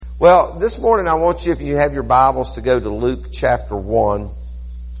Well, this morning I want you, if you have your Bibles, to go to Luke chapter 1.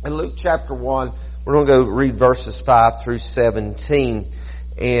 In Luke chapter 1, we're going to go read verses 5 through 17.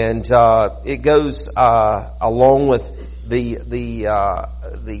 And it goes along with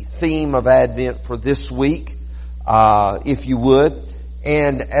the theme of Advent for this week, if you would.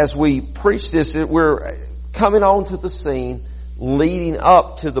 And as we preach this, we're coming onto the scene leading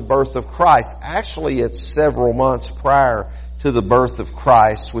up to the birth of Christ. Actually, it's several months prior to the birth of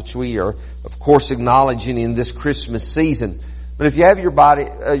Christ, which we are, of course, acknowledging in this Christmas season. But if you have your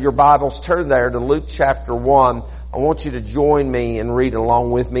Bibles, turn there to Luke chapter 1. I want you to join me and read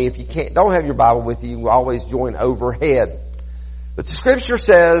along with me. If you don't have your Bible with you, you can always join overhead. But the Scripture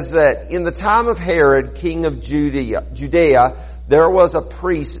says that in the time of Herod, king of Judea, there was a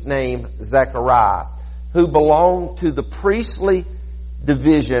priest named Zechariah, who belonged to the priestly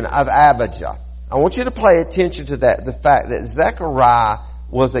division of Abijah. I want you to pay attention to the fact that Zechariah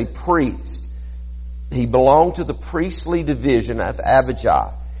was a priest. He belonged to the priestly division of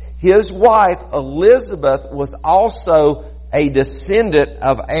Abijah. His wife, Elizabeth, was also a descendant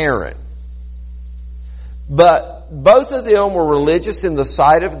of Aaron. But both of them were religious in the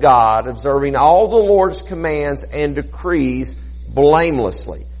sight of God, observing all the Lord's commands and decrees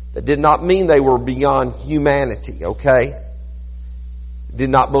blamelessly. That did not mean they were beyond humanity, okay? Did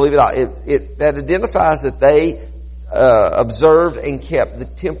not believe it all. That identifies that they observed and kept the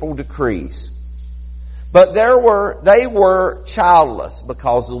temple decrees. But they were childless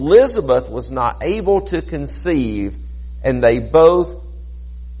because Elizabeth was not able to conceive, and they both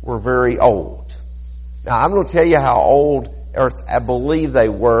were very old. Now, I'm going to tell you how old, or I believe they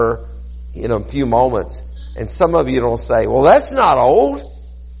were, in a few moments. And some of you will say, well, that's not old.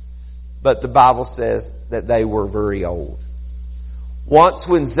 But the Bible says that they were very old. Once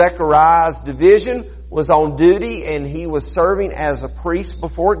when Zechariah's division was on duty and he was serving as a priest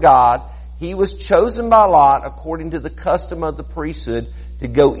before God, he was chosen by lot, according to the custom of the priesthood, to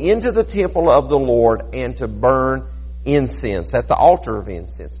go into the temple of the Lord and to burn incense at the altar of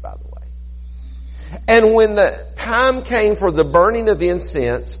incense, by the way. And when the time came for the burning of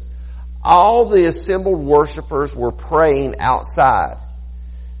incense, all the assembled worshipers were praying outside.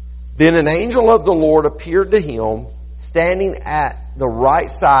 Then an angel of the Lord appeared to him, standing at the right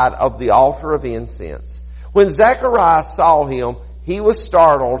side of the altar of incense. When Zechariah saw him, he was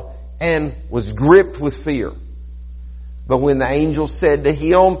startled and was gripped with fear. But when the angel said to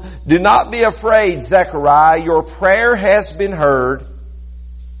him, "Do not be afraid, Zechariah, your prayer has been heard."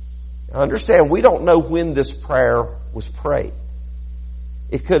 Now understand, we don't know when this prayer was prayed.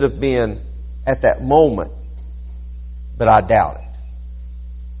 It could have been at that moment, but I doubt it.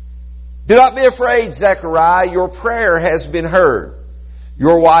 "Do not be afraid, Zechariah, your prayer has been heard.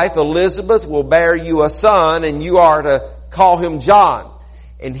 Your wife Elizabeth will bear you a son, and you are to call him John.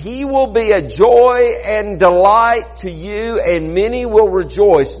 And he will be a joy and delight to you, and many will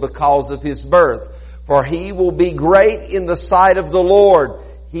rejoice because of his birth. For he will be great in the sight of the Lord.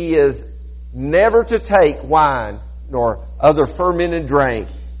 He is never to take wine nor other fermented drink,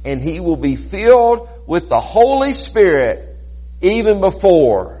 and he will be filled with the Holy Spirit even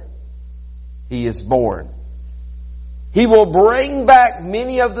before he is born. He will bring back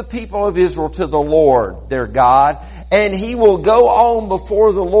many of the people of Israel to the Lord, their God, and he will go on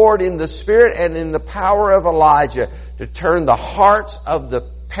before the Lord in the spirit and in the power of Elijah to turn the hearts of the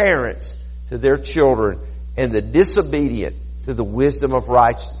parents to their children and the disobedient to the wisdom of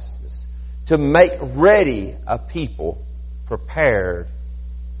righteousness, to make ready a people prepared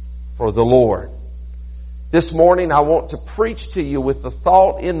for the Lord." This morning I want to preach to you with the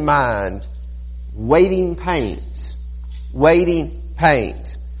thought in mind, waiting pains. Waiting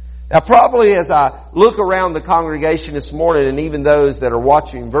pains. Now probably as I look around the congregation this morning, and even those that are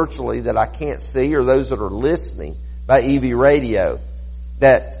watching virtually that I can't see, or those that are listening by EV radio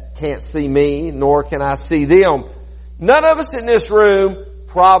that can't see me, nor can I see them, none of us in this room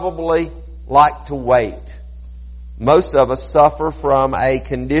probably like to wait. Most of us suffer from a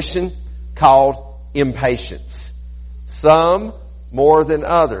condition called impatience. Some more than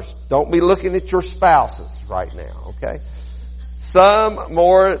others. Don't be looking at your spouses right now, okay? Some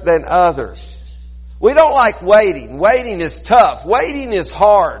more than others. We don't like waiting. Waiting is tough. Waiting is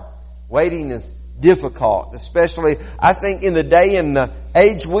hard. Waiting is difficult. Especially, I think, in the day and the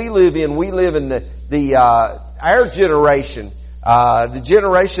age we live in our generation, the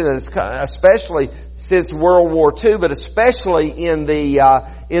generation that is, especially since World War II, but especially in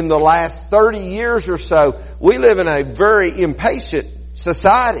the last 30 years or so, we live in a very impatient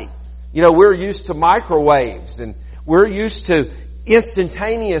society. You know, we're used to microwaves, and we're used to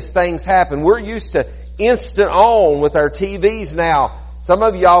instantaneous things happen. We're used to instant on with our TVs now. Some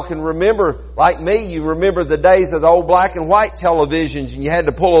of y'all can remember, like me, you remember the days of the old black and white televisions, and you had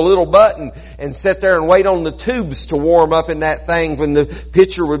to pull a little button and sit there and wait on the tubes to warm up in that thing when the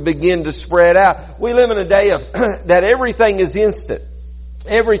picture would begin to spread out. We live in a day of that everything is instant.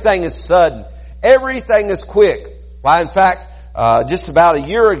 Everything is sudden. Everything is quick. Why, in fact, just about a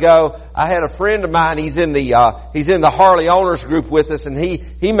year ago, I had a friend of mine. He's in the Harley Owners Group with us, and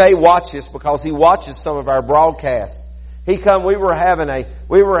he may watch this because he watches some of our broadcasts. We were having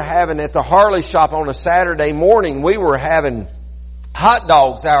at the Harley shop on a Saturday morning, we were having hot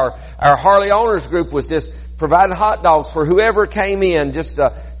dogs. Our Harley Owners Group was just providing hot dogs for whoever came in, just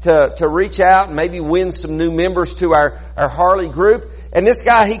to reach out and maybe win some new members to our Harley group. And this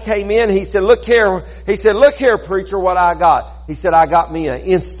guy, he came in, he said, look here, preacher, what I got. He said, I got me an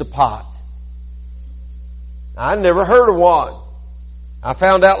Instapot. I never heard of one. I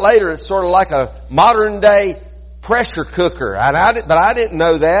found out later it's sort of like a modern day pressure cooker. But I didn't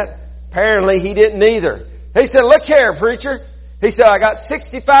know that. Apparently he didn't either. He said, look here, preacher. He said, I got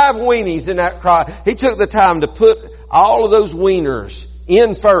 65 weenies in that crock. He took the time to put all of those wieners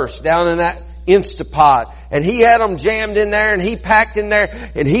in first down in that Instapot. And he had them jammed in there, and he packed in there,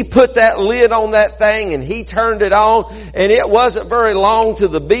 and he put that lid on that thing, and he turned it on, and it wasn't very long till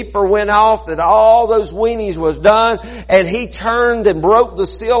the beeper went off that all those weenies was done, and he turned and broke the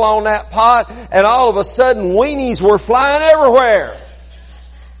seal on that pot, and all of a sudden weenies were flying everywhere.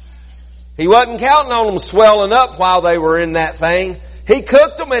 He wasn't counting on them swelling up while they were in that thing. He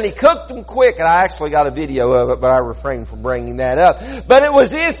cooked them, and he cooked them quick. And I actually got a video of it, but I refrained from bringing that up. But it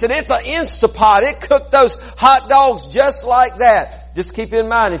was instant. It's an Instapot. It cooked those hot dogs just like that. Just keep in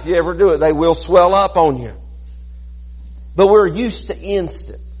mind, if you ever do it, they will swell up on you. But we're used to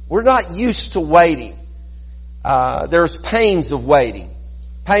instant. We're not used to waiting. There's pains of waiting.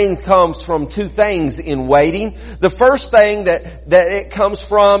 Pain comes from two things in waiting. The first thing that it comes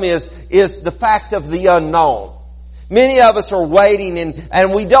from is the fact of the unknown. Many of us are waiting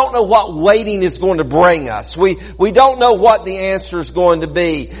and we don't know what waiting is going to bring us. We don't know what the answer is going to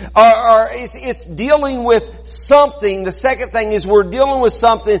be. Or it's dealing with something. The second thing is we're dealing with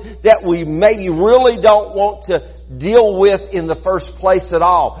something that we maybe really don't want to deal with in the first place at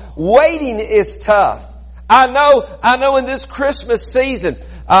all. Waiting is tough. I know in this Christmas season,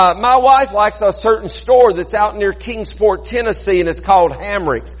 my wife likes a certain store that's out near Kingsport, Tennessee, and it's called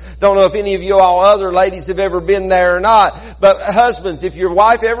Hamrick's. Don't know if any of you all other ladies have ever been there or not. But husbands, if your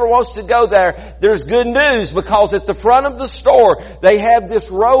wife ever wants to go there, there's good news, because at the front of the store, they have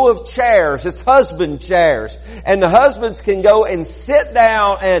this row of chairs. It's husband chairs. And the husbands can go and sit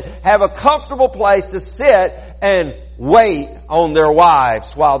down and have a comfortable place to sit and wait on their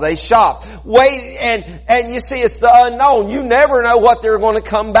wives while they shop. Wait, and you see, it's the unknown. You never know what they're going to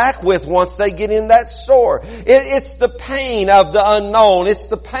come back with once they get in that store. It's the pain of the unknown. It's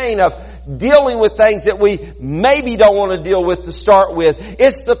the pain of dealing with things that we maybe don't want to deal with to start with.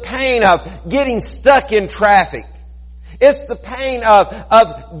 It's the pain of getting stuck in traffic. It's the pain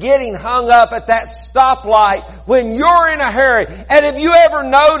of getting hung up at that stoplight when you're in a hurry. And have you ever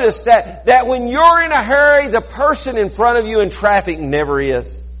noticed that when you're in a hurry, the person in front of you in traffic never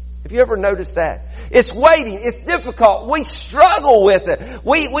is? Have you ever noticed that? It's waiting. It's difficult. We struggle with it.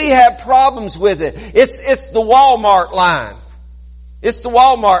 We have problems with it. It's the Walmart line. It's the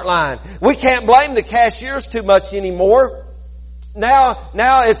Walmart line. We can't blame the cashiers too much anymore. Now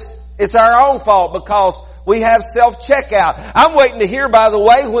it's our own fault because we have self-checkout. I'm waiting to hear, by the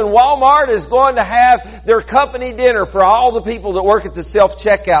way, when Walmart is going to have their company dinner for all the people that work at the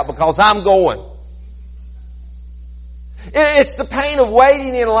self-checkout, because I'm going. It's the pain of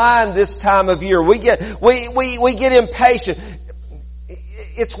waiting in line this time of year. We get impatient.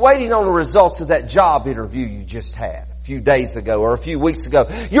 It's waiting on the results of that job interview you just had a few days ago or a few weeks ago.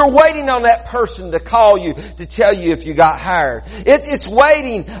 You're waiting on that person to call you to tell you if you got hired. It's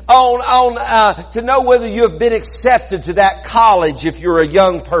waiting on to know whether you have been accepted to that college if you're a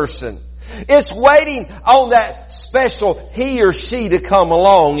young person. It's waiting on that special he or she to come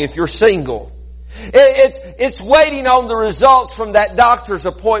along if you're single. It's waiting on the results from that doctor's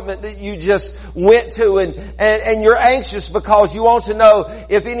appointment that you just went to, and you're anxious because you want to know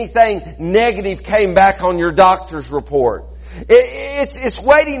if anything negative came back on your doctor's report. It's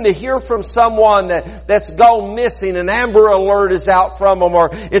waiting to hear from someone that's gone missing. An Amber Alert is out from them, or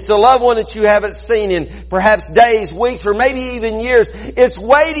it's a loved one that you haven't seen in perhaps days, weeks, or maybe even years. It's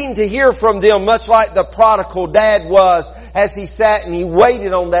waiting to hear from them, much like the prodigal dad was as he sat and he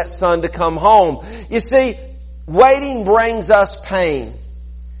waited on that son to come home. You see, waiting brings us pain.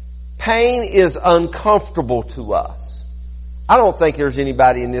 Pain is uncomfortable to us. I don't think there's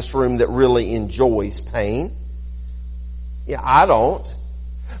anybody in this room that really enjoys pain. Yeah, I don't.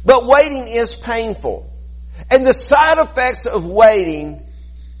 But waiting is painful. And the side effects of waiting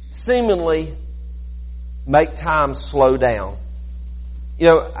seemingly make time slow down. You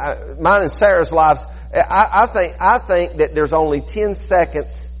know, mine and Sarah's lives, I think that there's only 10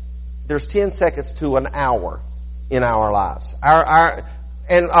 seconds, there's 10 seconds to an hour in our lives.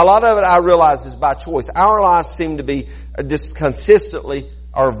 And a lot of it I realize is by choice. Our lives seem to be just consistently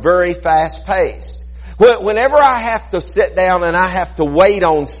are very fast paced. Whenever I have to sit down and I have to wait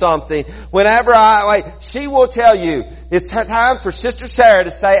on something, whenever I wait, she will tell you, it's time for Sister Sarah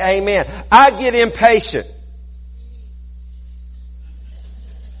to say amen. I get impatient.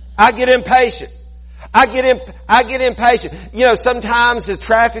 I get impatient. I get impatient. You know, sometimes the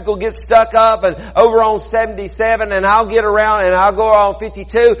traffic will get stuck up and over on 77 and I'll get around and I'll go on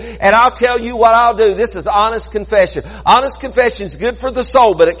 52 and I'll tell you what I'll do. This is honest confession. Honest confession is good for the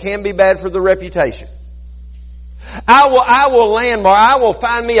soul, but it can be bad for the reputation. I will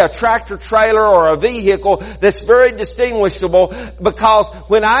find me a tractor trailer or a vehicle that's very distinguishable, because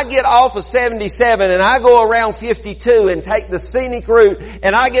when I get off of 77 and I go around 52 and take the scenic route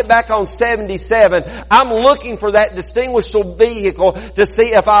and I get back on 77, I'm looking for that distinguishable vehicle to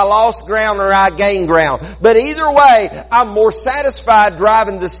see if I lost ground or I gained ground. But either way, I'm more satisfied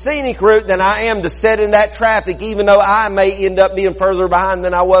driving the scenic route than I am to sit in that traffic, even though I may end up being further behind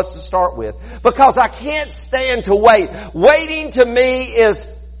than I was to start with. Because I can't stand to wait. Waiting to me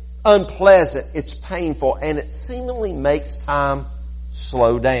is unpleasant. It's painful, and it seemingly makes time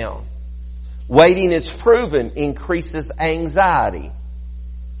slow down. Waiting, it's proven, increases anxiety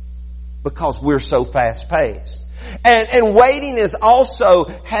because we're so fast paced. And waiting is also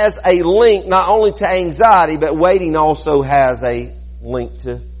has a link not only to anxiety, but waiting also has a link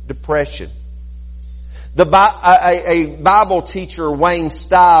to depression. A Bible teacher, Wayne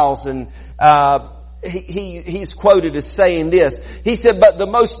Stiles, and he's quoted as saying this. He said, but the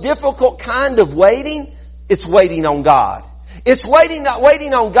most difficult kind of waiting, it's waiting on God. It's waiting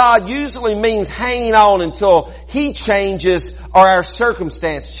on God usually means hanging on until He changes or our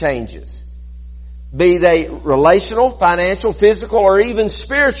circumstance changes. Be they relational, financial, physical, or even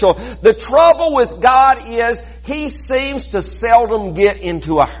spiritual. The trouble with God is He seems to seldom get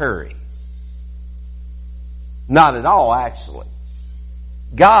into a hurry. Not at all, actually.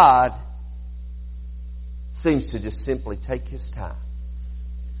 God seems to just simply take His time.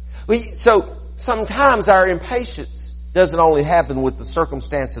 So sometimes our impatience doesn't only happen with the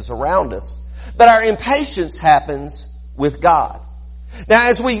circumstances around us, but our impatience happens with God. Now,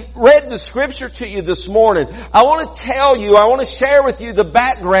 as we read the scripture to you this morning, I want to share with you the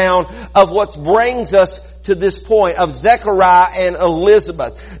background of what brings us to this point of Zechariah and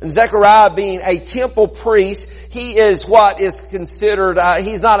Elizabeth. And Zechariah being a temple priest, he is what is considered,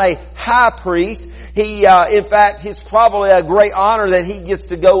 he's not a high priest. In fact, it's probably a great honor that he gets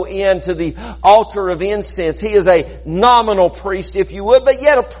to go into the altar of incense. He is a nominal priest, if you would, but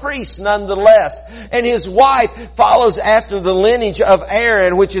yet a priest nonetheless. And his wife follows after the lineage of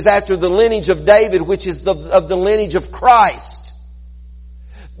Aaron, which is after the lineage of David, which is of the lineage of Christ.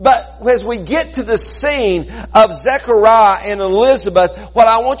 But as we get to the scene of Zechariah and Elizabeth, what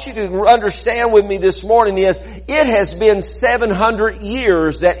I want you to understand with me this morning is it has been 700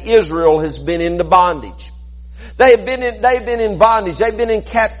 years that Israel has been into bondage. They've been in bondage. They've been in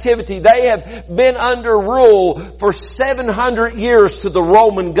captivity. They have been under rule for 700 years to the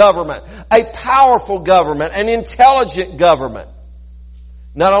Roman government. A powerful government, an intelligent government.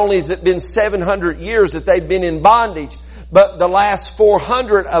 Not only has it been 700 years that they've been in bondage, but the last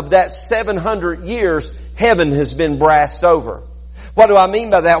 400 of that 700 years, heaven has been brassed over. What do I mean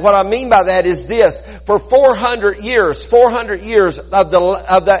by that? What I mean by that is this. For 400 years of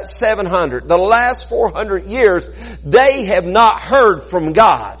that 700, the last 400 years, they have not heard from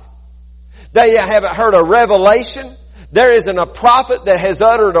God. They haven't heard a revelation. There isn't a prophet that has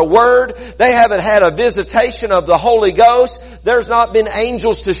uttered a word. They haven't had a visitation of the Holy Ghost. There's not been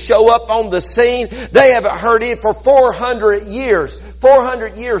angels to show up on the scene. They haven't heard it for 400 years.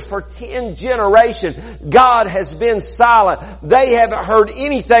 400 years, for 10 generations, God has been silent. They haven't heard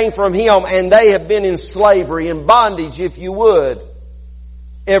anything from Him, and they have been in slavery, in bondage, if you would,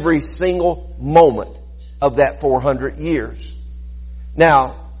 every single moment of that 400 years.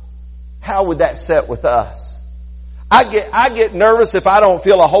 Now, how would that set with us? I get nervous if I don't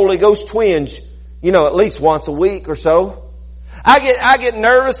feel a Holy Ghost twinge, at least once a week or so. I get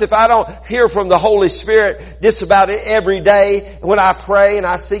nervous if I don't hear from the Holy Spirit just about every day when I pray and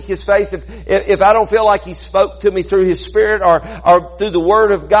I seek His face. If I don't feel like He spoke to me through His Spirit or through the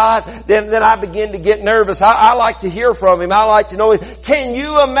Word of God, then I begin to get nervous. I like to hear from Him. I like to know Him. Can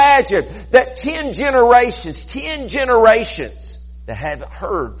you imagine that 10 generations that haven't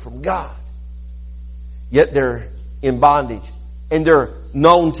heard from God. Yet they're in bondage. And they're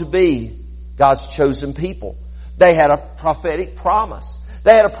known to be God's chosen people. They had a prophetic promise.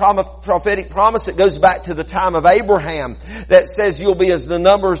 They had a prophetic promise that goes back to the time of Abraham that says you'll be as the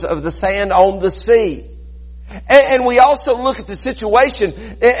numbers of the sand on the sea. And we also look at the situation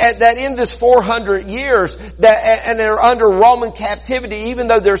that in this 400 years and they're under Roman captivity, even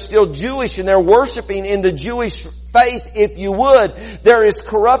though they're still Jewish and they're worshiping in the Jewish faith, if you would, there is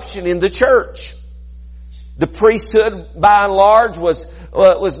corruption in the church. The priesthood, by and large, was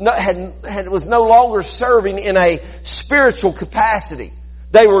no longer serving in a spiritual capacity.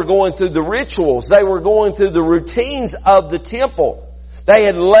 They were going through the rituals. They were going through the routines of the temple. They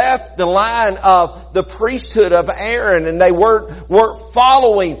had left the line of the priesthood of Aaron, and they weren't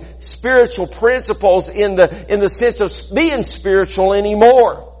following spiritual principles in the sense of being spiritual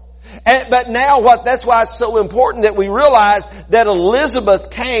anymore. But now that's why it's so important that we realize that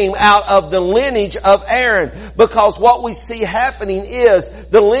Elizabeth came out of the lineage of Aaron. Because what we see happening is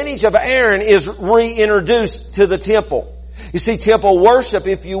the lineage of Aaron is reintroduced to the temple. You see, temple worship,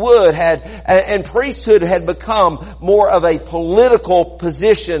 if you would, and priesthood had become more of a political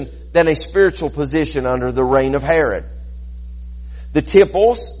position than a spiritual position under the reign of Herod. The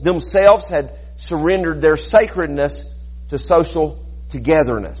temples themselves had surrendered their sacredness to social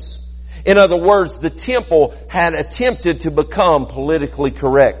togetherness. In other words, the temple had attempted to become politically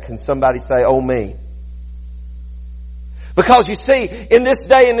correct. Can somebody say, "Oh me"? Because you see, in this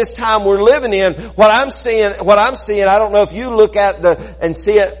day and this time we're living in, what I'm seeing, I don't know if you look at and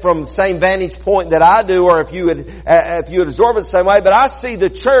see it from the same vantage point that I do, or if you would absorb it the same way, but I see the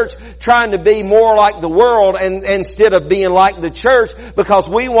church trying to be more like the world and instead of being like the church, because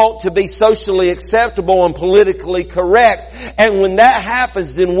we want to be socially acceptable and politically correct. And when that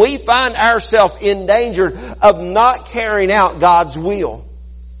happens, then we find ourselves in danger of not carrying out God's will.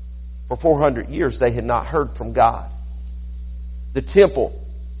 For 400 years they had not heard from God. The temple,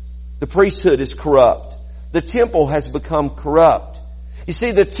 the priesthood is corrupt. The temple has become corrupt. You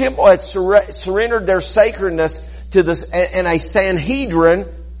see, the temple had surrendered their sacredness to and a Sanhedrin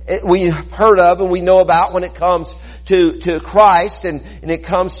we heard of and we know about when it comes to Christ and it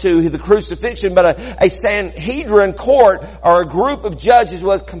comes to the crucifixion. But a Sanhedrin court, or a group of judges,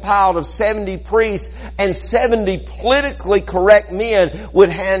 was compiled of 70 priests and 70 politically correct men would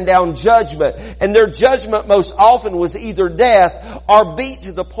hand down judgment. And their judgment most often was either death or beat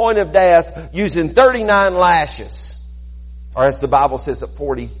to the point of death using 39 lashes. Or as the Bible says, at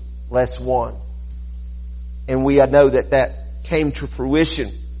 40 less 1. And we know that came to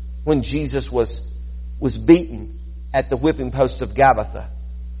fruition when Jesus was beaten at the whipping post of Gabbatha,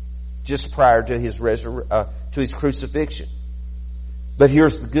 just prior to his crucifixion. But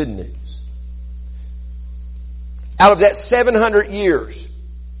here's the good news. Out of that 700 years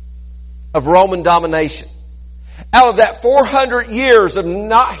of Roman domination, out of that 400 years of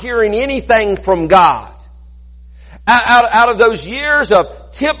not hearing anything from God, out of those years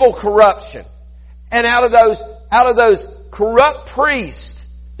of temple corruption, and out of those corrupt priests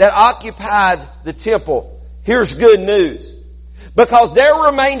that occupied the temple, here's good news. Because there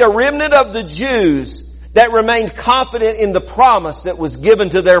remained a remnant of the Jews that remained confident in the promise that was given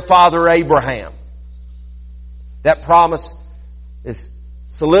to their father Abraham. That promise is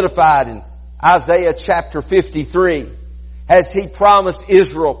solidified in Isaiah chapter 53, as he promised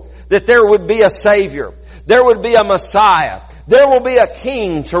Israel that there would be a Savior, there would be a Messiah, there will be a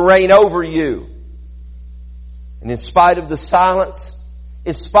king to reign over you. And in spite of the silence,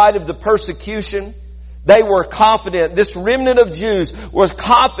 in spite of the persecution, they were confident, this remnant of Jews was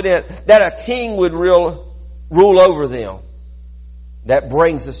confident that a king would rule over them. That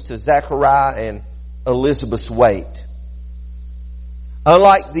brings us to Zechariah and Elizabeth's wait.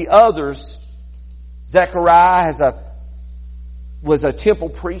 Unlike the others, Zechariah was a temple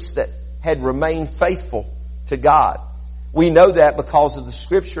priest that had remained faithful to God. We know that because of the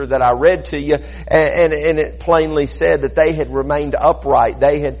scripture that I read to you, and it plainly said that they had remained upright.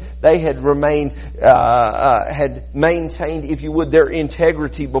 They had remained, had maintained, if you would, their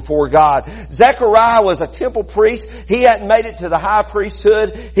integrity before God. Zechariah was a temple priest. He hadn't made it to the high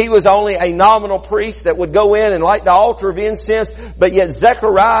priesthood. He was only a nominal priest that would go in and light the altar of incense. But yet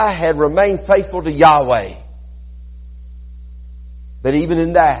Zechariah had remained faithful to Yahweh. But even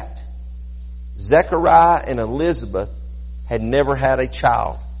in that, Zechariah and Elizabeth had never had a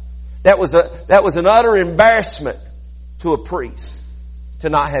child. That was an utter embarrassment to a priest to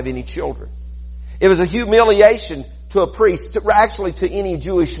not have any children. It was a humiliation to a priest, actually to any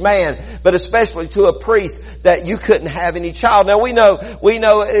Jewish man, but especially to a priest, that you couldn't have any child. Now we know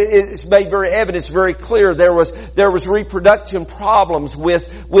it's made very evident, it's very clear there was reproduction problems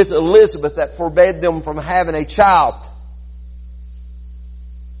with Elizabeth that forbade them from having a child.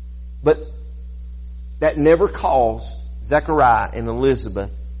 But that never caused Zechariah and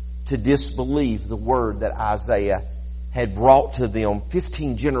Elizabeth to disbelieve the word that Isaiah had brought to them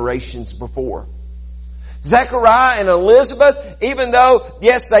 15 generations before. Zechariah and Elizabeth, even though,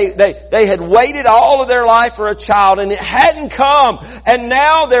 yes, they had waited all of their life for a child and it hadn't come, and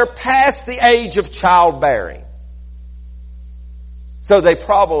now they're past the age of childbearing. So they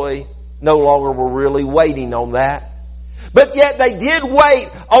probably no longer were really waiting on that. But yet they did wait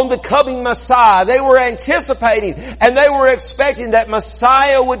on the coming Messiah. They were anticipating and they were expecting that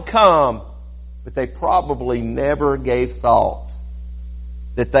Messiah would come. But they probably never gave thought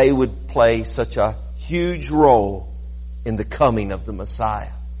that they would play such a huge role in the coming of the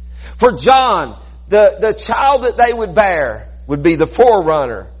Messiah. For John, the child that they would bear would be the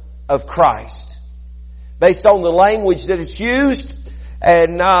forerunner of Christ. Based on the language that it's used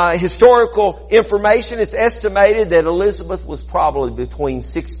and historical information, it's estimated that Elizabeth was probably between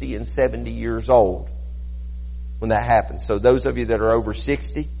 60 and 70 years old when that happened. So those of you that are over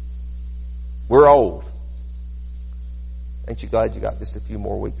 60, we're old. Ain't you glad you got just a few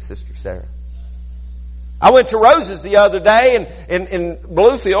more weeks, Sister Sarah? I went to Rose's the other day in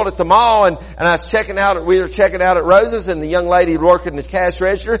Bluefield at the mall, and I was we were checking out at Rose's, and the young lady working the cash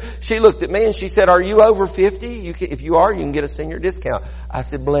register, she looked at me and she said, "Are you over 50? If you are, you can get a senior discount." I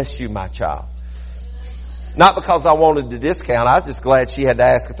said, "Bless you, my child." Not because I wanted the discount. I was just glad she had to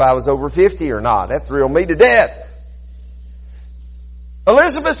ask if I was over 50 or not. That thrilled me to death.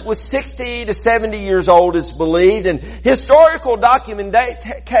 Elizabeth was 60 to 70 years old, is believed, and historical documentation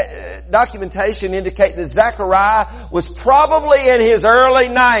indicate that Zechariah was probably in his early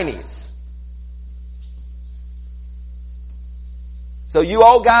 90s. So you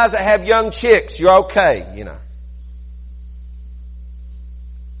old guys that have young chicks, you're okay, you know.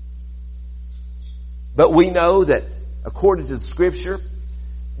 But we know that, according to the Scripture,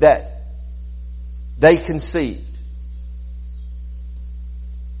 that they conceived.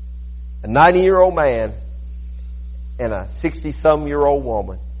 A 90-year-old man and a 60-some-year-old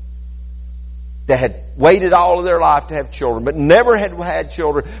woman that had waited all of their life to have children, but never had had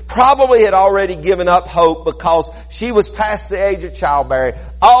children, probably had already given up hope because she was past the age of childbearing.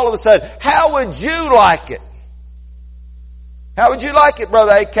 All of a sudden, how would you like it? How would you like it,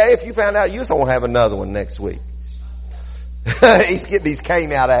 Brother AK, if you found out you was going to have another one next week? These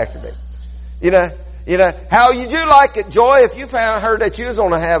came out after me. You know, how would you like it, Joy, if you heard that you was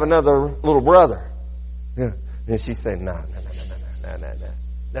going to have another little brother? Yeah. And she said, no.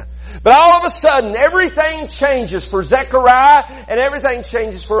 But all of a sudden, everything changes for Zechariah and everything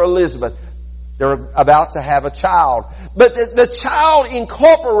changes for Elizabeth. They're about to have a child. But the child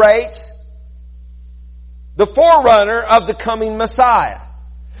incorporates the forerunner of the coming Messiah.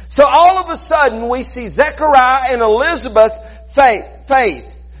 So all of a sudden, we see Zechariah and Elizabeth's faith.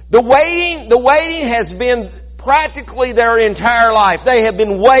 The waiting has been practically their entire life. They have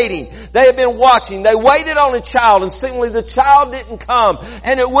been waiting. They have been watching. They waited on a child, and seemingly the child didn't come,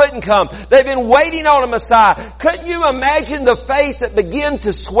 and it wouldn't come. They've been waiting on a Messiah. Couldn't you imagine the faith that began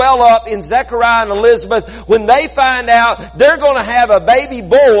to swell up in Zechariah and Elizabeth when they find out they're going to have a baby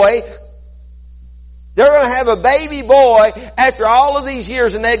boy? They're going to have a baby boy after all of these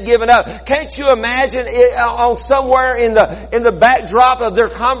years, and they'd given up. Can't you imagine it on somewhere in the backdrop of their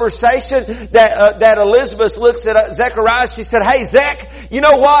conversation that Elizabeth looks at Zechariah? She said, "Hey, Zech, you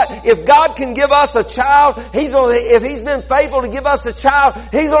know what? If God can give us a child, if He's been faithful to give us a child,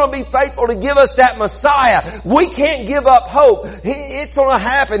 He's going to be faithful to give us that Messiah. We can't give up hope. It's going to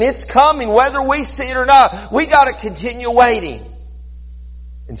happen. It's coming, whether we see it or not. We got to continue waiting."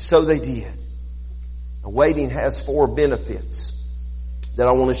 And so they did. Waiting has 4 benefits that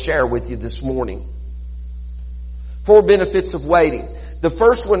I want to share with you this morning. 4 benefits of waiting. The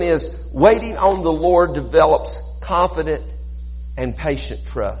first one is waiting on the Lord develops confident and patient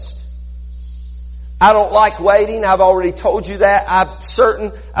trust. I don't like waiting. I've already told you that.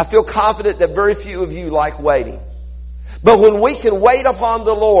 I feel confident that very few of you like waiting. But when we can wait upon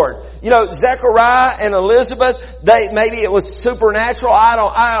the Lord, Zechariah and Elizabeth, maybe it was supernatural. I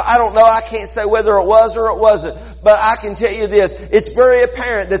don't know. I can't say whether it was or it wasn't. But I can tell you this, it's very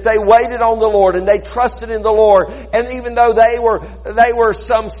apparent that they waited on the Lord and they trusted in the Lord. And even though they were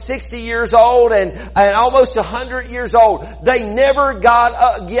some 60 years old and almost 100 years old, they never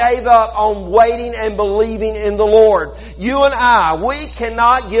gave up on waiting and believing in the Lord. You and I, we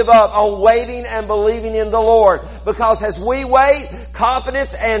cannot give up on waiting and believing in the Lord, because as we wait,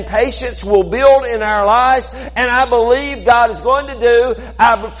 confidence and patience will build in our lives, and I believe God is going to do,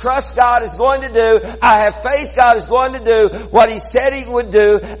 I trust God is going to do, I have faith God is going to do what He said He would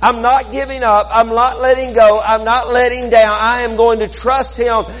do. I'm not giving up, I'm not letting go, I'm not letting down. I am going to trust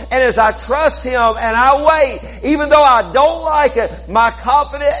Him, and as I trust Him and I wait, even though I don't like it, my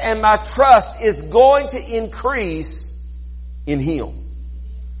confidence and my trust is going to increase in Him.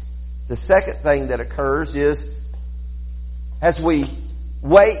 The second thing that occurs is, as we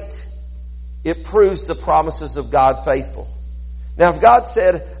wait, it proves the promises of God faithful. Now, if God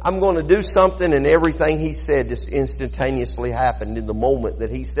said, I'm going to do something, and everything He said just instantaneously happened in the moment that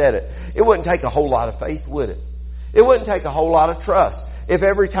He said it, it wouldn't take a whole lot of faith, would it? It wouldn't take a whole lot of trust. If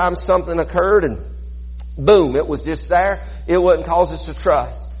every time something occurred and boom, it was just there, it wouldn't cause us to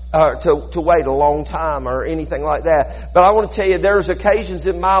trust. To wait a long time or anything like that. But I want to tell you, there's occasions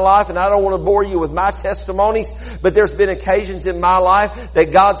in my life, and I don't want to bore you with my testimonies, but there's been occasions in my life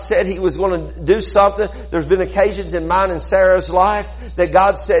that God said He was going to do something. There's been occasions in mine and Sarah's life that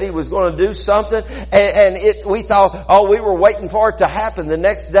God said He was going to do something, and we thought, we were waiting for it to happen the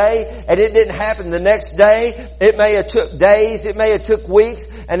next day, and it didn't happen the next day. It may have took days, it may have took weeks,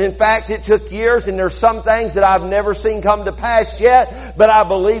 and in fact it took years, and there's some things that I've never seen come to pass yet, but I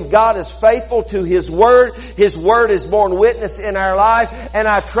believe God is faithful to His Word. His Word is borne witness in our life, and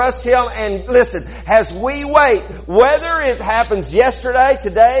I trust Him. And listen, as we wait, whether it happens yesterday,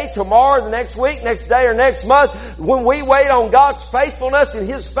 today, tomorrow, the next week, next day, or next month, when we wait on God's faithfulness and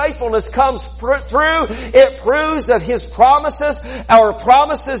His faithfulness comes through, it proves of His promises, our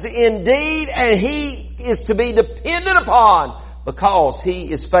promises indeed, and He is to be depended upon because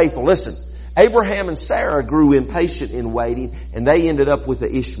He is faithful. Listen, Abraham and Sarah grew impatient in waiting, and they ended up with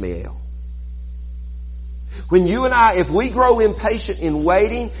an Ishmael. When you and I, if we grow impatient in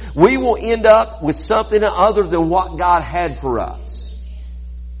waiting, we will end up with something other than what God had for us.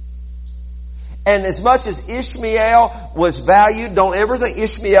 And as much as Ishmael was valued, don't ever think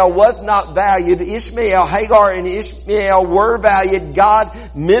Ishmael was not valued. Ishmael, Hagar and Ishmael were valued. God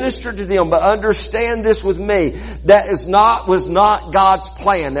ministered to them. But understand this with me. That was not God's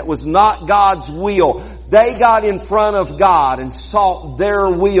plan. That was not God's will. They got in front of God and sought their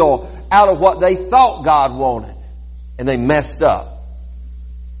will out of what they thought God wanted. And they messed up.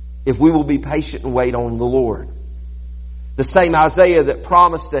 If we will be patient and wait on the Lord. The same Isaiah that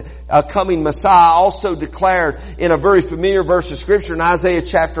promised a coming Messiah also declared in a very familiar verse of Scripture in Isaiah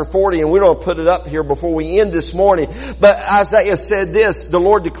chapter 40, and we don't put it up here before we end this morning, but Isaiah said this, the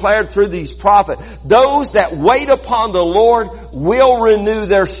Lord declared through these prophets, those that wait upon the Lord will renew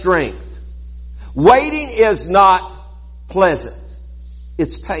their strength. Waiting is not pleasant.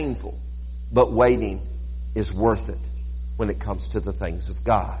 It's painful, but waiting is worth it when it comes to the things of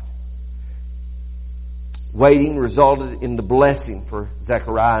God. Waiting resulted in the blessing for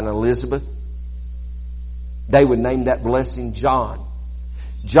Zechariah and Elizabeth. They would name that blessing John.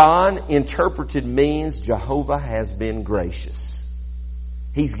 John interpreted means Jehovah has been gracious.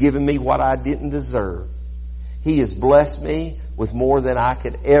 He's given me what I didn't deserve. He has blessed me with more than I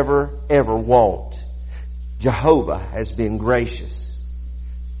could ever want. Jehovah has been gracious.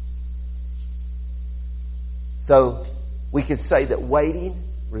 So we can say that waiting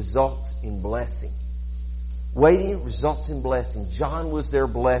results in blessing. Waiting results in blessing. John was their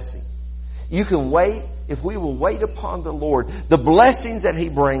blessing. You can wait. If we will wait upon the Lord, the blessings that He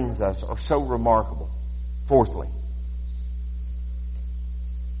brings us are so remarkable. Fourthly.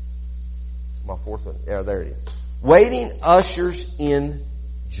 My fourth one. Yeah, there it is. Waiting ushers in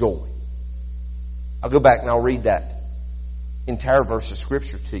joy. I'll go back and I'll read that entire verse of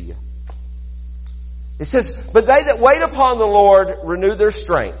Scripture to you. It says, but they that wait upon the Lord renew their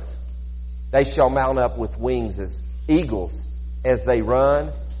strength. They shall mount up with wings as eagles as they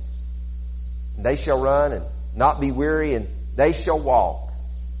run. They shall run and not be weary, and they shall walk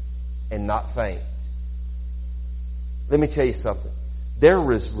and not faint. Let me tell you something. There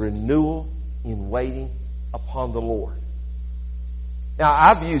is renewal in waiting upon the Lord. Now,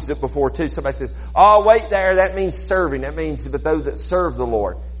 I've used it before too. Somebody says, wait there. That means serving. That means but those that serve the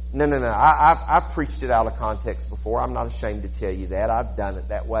Lord. No. I've preached it out of context before. I'm not ashamed to tell you that. I've done it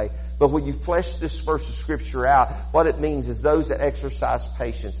that way. But when you flesh this verse of Scripture out, what it means is those that exercise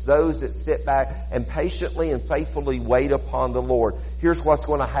patience, those that sit back and patiently and faithfully wait upon the Lord. Here's what's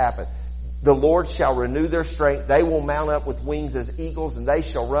going to happen. The Lord shall renew their strength. They will mount up with wings as eagles, and they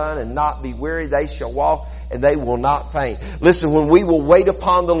shall run and not be weary. They shall walk and they will not faint. Listen, when we will wait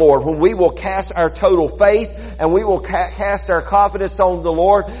upon the Lord, when we will cast our total faith and we will cast our confidence on the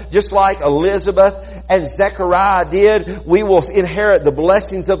Lord, just like Elizabeth and Zechariah did, we will inherit the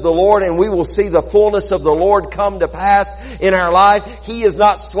blessings of the Lord, and we will see the fullness of the Lord come to pass in our life. He is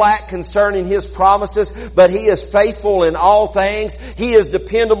not slack concerning His promises, but He is faithful in all things. He is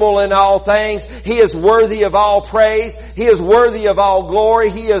dependable in all things. He is worthy of all praise. He is worthy of all glory.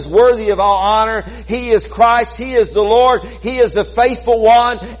 He is worthy of all honor. He is Christ. He is the Lord. He is the faithful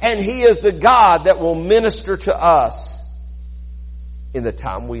one, and He is the God that will minister to us in the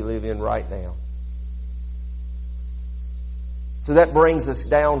time we live in right now. So that brings us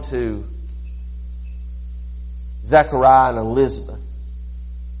down to Zechariah and Elizabeth.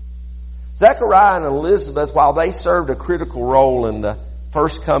 Zechariah and Elizabeth, while they served a critical role in the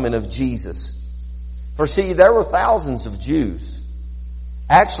first coming of Jesus, for see, there were thousands of Jews.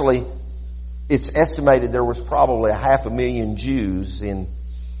 Actually, it's estimated there was probably 500,000 Jews in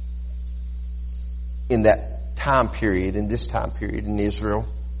that time period, in this time period in Israel.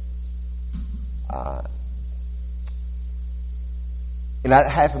 And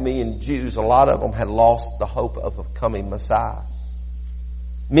that 500,000 Jews, a lot of them had lost the hope of a coming Messiah.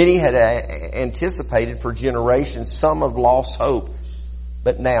 Many had anticipated for generations. Some have lost hope.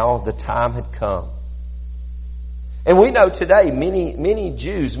 But now the time had come. And we know today many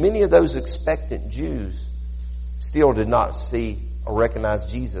Jews, many of those expectant Jews, still did not see or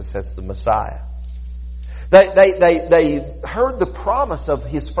recognize Jesus as the Messiah. They heard the promise of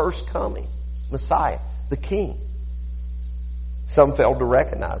His first coming, Messiah, the King. Some failed to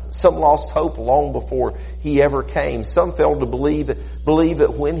recognize it. Some lost hope long before He ever came. Some failed to believe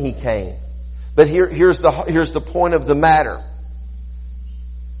it when He came. But here's the point of the matter.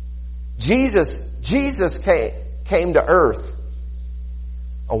 Jesus came to earth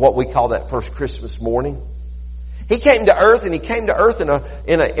on what we call that first Christmas morning. He came to earth, and He came to earth in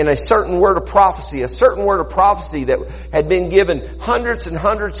a certain word of prophecy, a certain word of prophecy that had been given hundreds and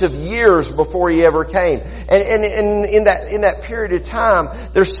hundreds of years before He ever came. And in that period of time,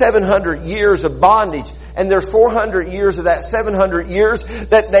 there's 700 years of bondage. And there's 400 years of that 700 years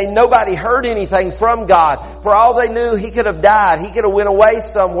that nobody heard anything from God. For all they knew, He could have died. He could have went away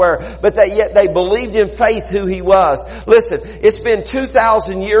somewhere. But yet they believed in faith who He was. Listen, it's been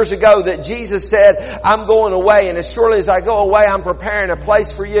 2,000 years ago that Jesus said, I'm going away. And as surely as I go away, I'm preparing a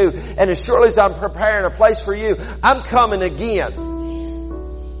place for you. And as surely as I'm preparing a place for you, I'm coming again.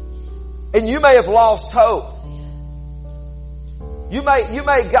 And you may have lost hope.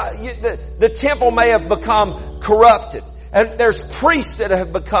 The temple may have become corrupted. And there's priests that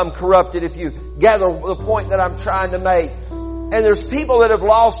have become corrupted, if you gather the point that I'm trying to make. And there's people that have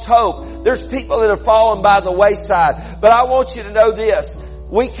lost hope. There's people that have fallen by the wayside. But I want you to know this.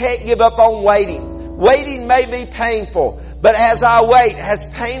 We can't give up on waiting. Waiting may be painful. But as I wait, as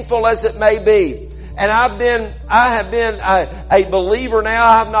painful as it may be, and I have been a believer now.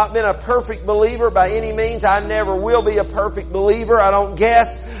 I have not been a perfect believer by any means. I never will be a perfect believer, I don't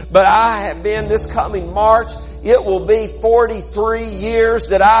guess. But I have been, this coming March, it will be 43 years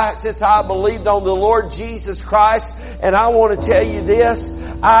since I believed on the Lord Jesus Christ. And I want to tell you this.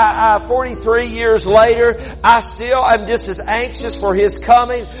 43 years later, I still am just as anxious for His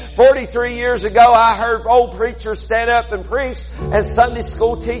coming. 43 years ago, I heard old preachers stand up and preach, and Sunday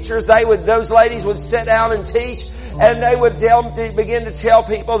school teachers, those ladies would sit down and teach, and they would begin to tell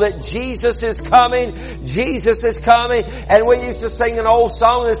people that Jesus is coming. Jesus is coming. And we used to sing an old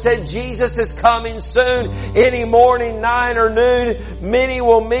song that said, Jesus is coming soon. Any morning, 9 or noon, many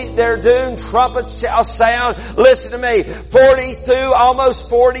will meet their doom. Trumpets shall sound. Listen to me. 42, almost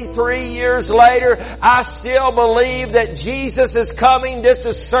 43 years later, I still believe that Jesus is coming just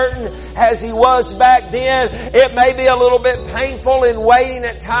as certain as He was back then. It may be a little bit painful in waiting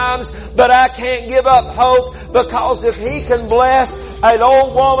at times, but I can't give up hope, because if He can bless an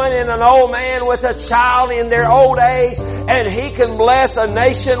old woman and an old man with a child in their old age, and He can bless a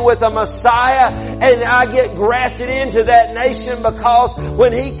nation with a Messiah, and I get grafted into that nation, because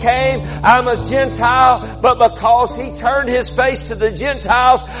when He came, I'm a Gentile, but because He turned His face to the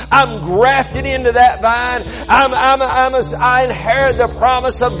Gentiles, I'm grafted into that vine. I inherit the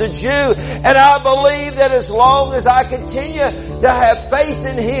promise of the Jew, and I believe that as long as I continue to have faith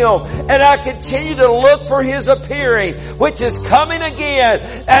in Him, and I continue to look for His appearing, which is coming again,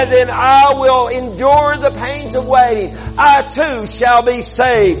 and then I will endure the pains of waiting, I too shall be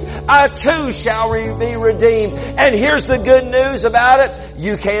saved. I too shall be redeemed. And here's the good news about it.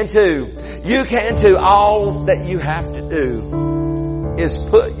 You can too. You can too. All that you have to do is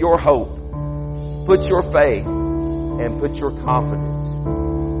put your hope Put your faith and put your confidence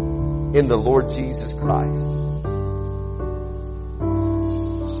in the Lord Jesus Christ.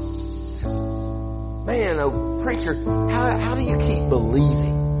 Man, oh preacher, how do you keep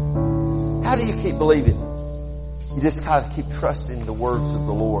believing? How do you keep believing? You just gotta keep trusting the words of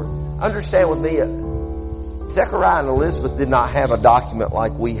the Lord. Understand with me, Zechariah and Elizabeth did not have a document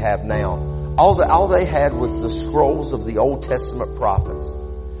like we have now. All they had was the scrolls of the Old Testament prophets.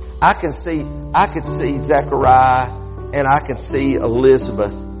 I could see Zechariah and I could see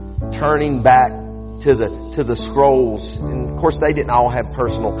Elizabeth turning back to the scrolls. And of course they didn't all have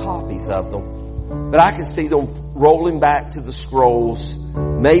personal copies of them. But I can see them rolling back to the scrolls,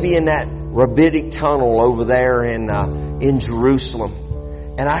 maybe in that rabbinic tunnel over there in Jerusalem.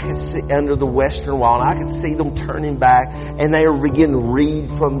 And I could see under the western wall, and I could see them turning back, and they would begin to read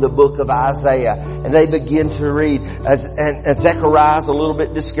from the book of Isaiah. And they begin to read, and Zechariah's a little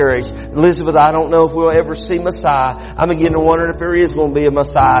bit discouraged. Elizabeth, I don't know if we'll ever see Messiah. I'm beginning to wonder if there is going to be a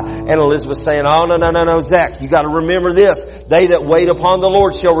Messiah. And Elizabeth's saying, oh, no, Zach, you got to remember this. They that wait upon the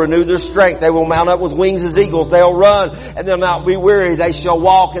Lord shall renew their strength. They will mount up with wings as eagles. They'll run, and they'll not be weary. They shall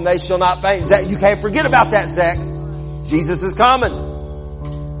walk, and they shall not faint. Zach, you can't forget about that, Zach. Jesus is coming.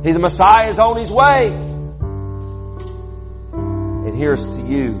 The Messiah is on His way. And here's to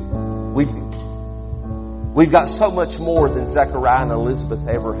you. We've got so much more than Zechariah and Elizabeth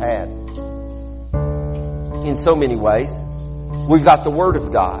ever had. In so many ways. We've got the Word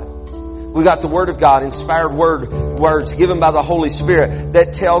of God. We've got the Word of God, inspired words given by the Holy Spirit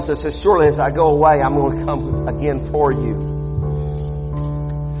that tells us, as surely as I go away, I'm going to come again for you.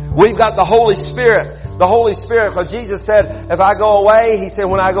 We've got the Holy Spirit. The Holy Spirit, because Jesus said, if I go away, He said,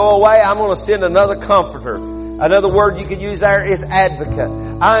 when I go away, I'm going to send another comforter. Another word you could use there is advocate.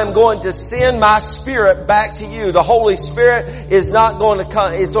 I am going to send my Spirit back to you. The Holy Spirit is not going to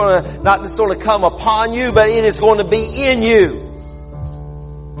come, it's not just going to come upon you, but it is going to be in you.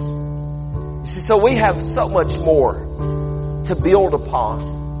 You see, so we have so much more to build upon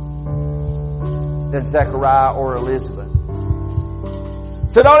than Zechariah or Elizabeth.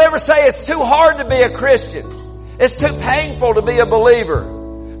 So don't ever say it's too hard to be a Christian. It's too painful to be a believer.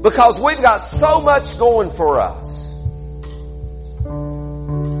 Because we've got so much going for us.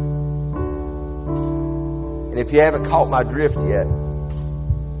 And if you haven't caught my drift yet,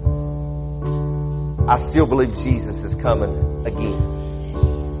 I still believe Jesus is coming again.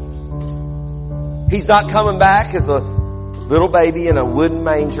 He's not coming back as a little baby in a wooden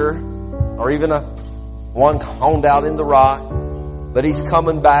manger or even one honed out in the rock. But He's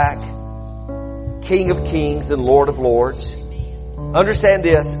coming back, King of Kings and Lord of Lords. Understand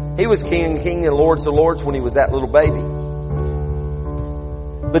this, He was King and Lords of Lords when He was that little baby.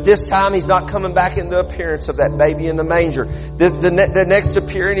 But this time He's not coming back in the appearance of that baby in the manger. The next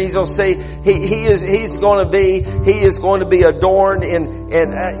appearing He's going to see, He is going to be adorned in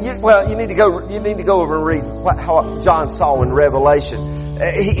you need to go over and read how John saw in Revelation.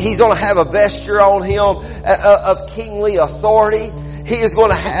 He's going to have a vesture on Him of kingly authority. He is going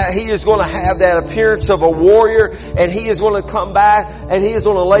to have that appearance of a warrior, and He is going to come back and He is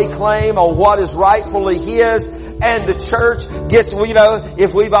going to lay claim on what is rightfully His. And the church gets,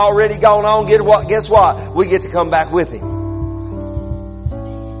 if we've already gone on, guess what? We get to come back with Him.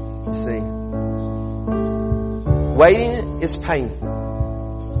 You see, waiting is painful.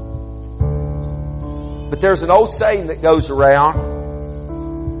 But there's an old saying that goes around.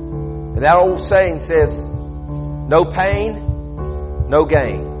 And that old saying says, no pain, no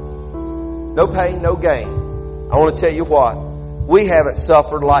gain. No pain, no gain. I want to tell you what. We haven't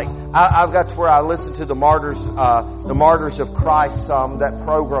suffered like, I've got to where I listen to the Martyrs of Christ, that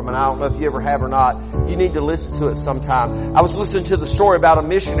program, and I don't know if you ever have or not. You need to listen to it sometime. I was listening to the story about a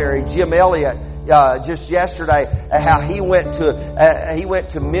missionary, Jim Elliot, just yesterday, how he went to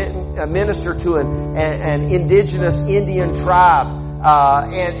minister to an indigenous Indian tribe.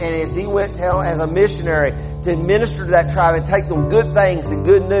 And as he went as a missionary to minister to that tribe and take them good things and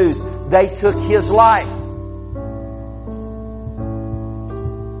good news, they took his life.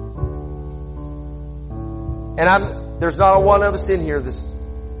 And there's not a one of us in here at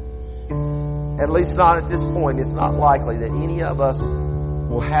least not at this point, it's not likely that any of us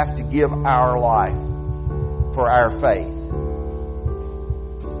will have to give our life for our faith.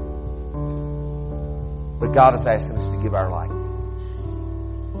 But God is asking us to give our life.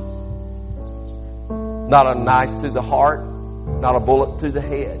 Not a knife through the heart, not a bullet through the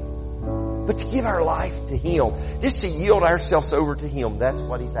head, but to give our life to Him. Just to yield ourselves over to Him. That's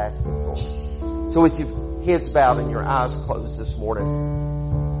what He's asking for. So with your heads bowed and your eyes closed this morning,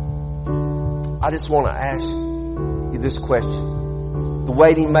 I just want to ask you this question. The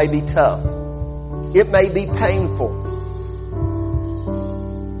waiting may be tough. It may be painful.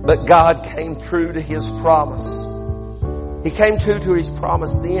 But God came true to His promise. He came true to His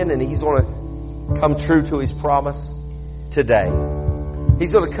promise then, and He's going to come true to His promise today.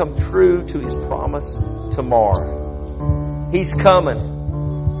 He's going to come true to His promise tomorrow. He's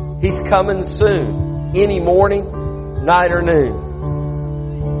coming. He's coming soon. Any morning, night or noon.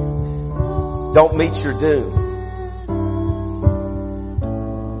 Don't meet your doom.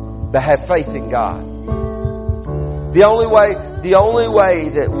 But have faith in God. The only way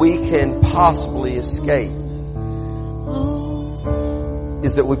that we can possibly escape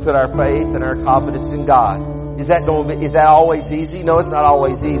is that we put our faith and our confidence in God. Is that always easy? No, it's not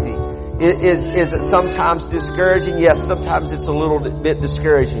always easy. Is it sometimes discouraging? Yes, sometimes it's a little bit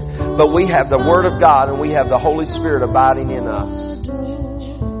discouraging. But we have the Word of God and we have the Holy Spirit abiding in us.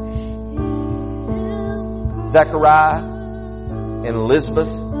 Zechariah and Elizabeth,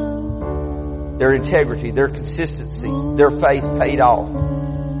 their integrity, their consistency, their faith paid off.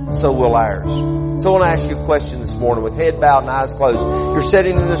 So will ours. So I want to ask you a question this morning with head bowed and eyes closed. You're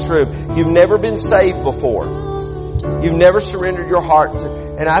sitting in this room. You've never been saved before. You've never surrendered your heart to,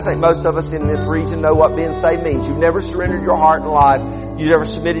 and I think most of us in this region know what being saved means. You've never surrendered your heart and life. You've never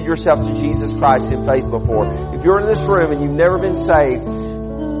submitted yourself to Jesus Christ in faith before. If you're in this room and you've never been saved,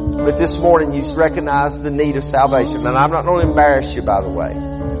 but this morning you recognize the need of salvation, and I'm not going to embarrass you, by the way,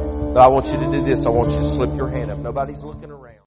 but I want you to do this. I want you to slip your hand up. Nobody's looking around.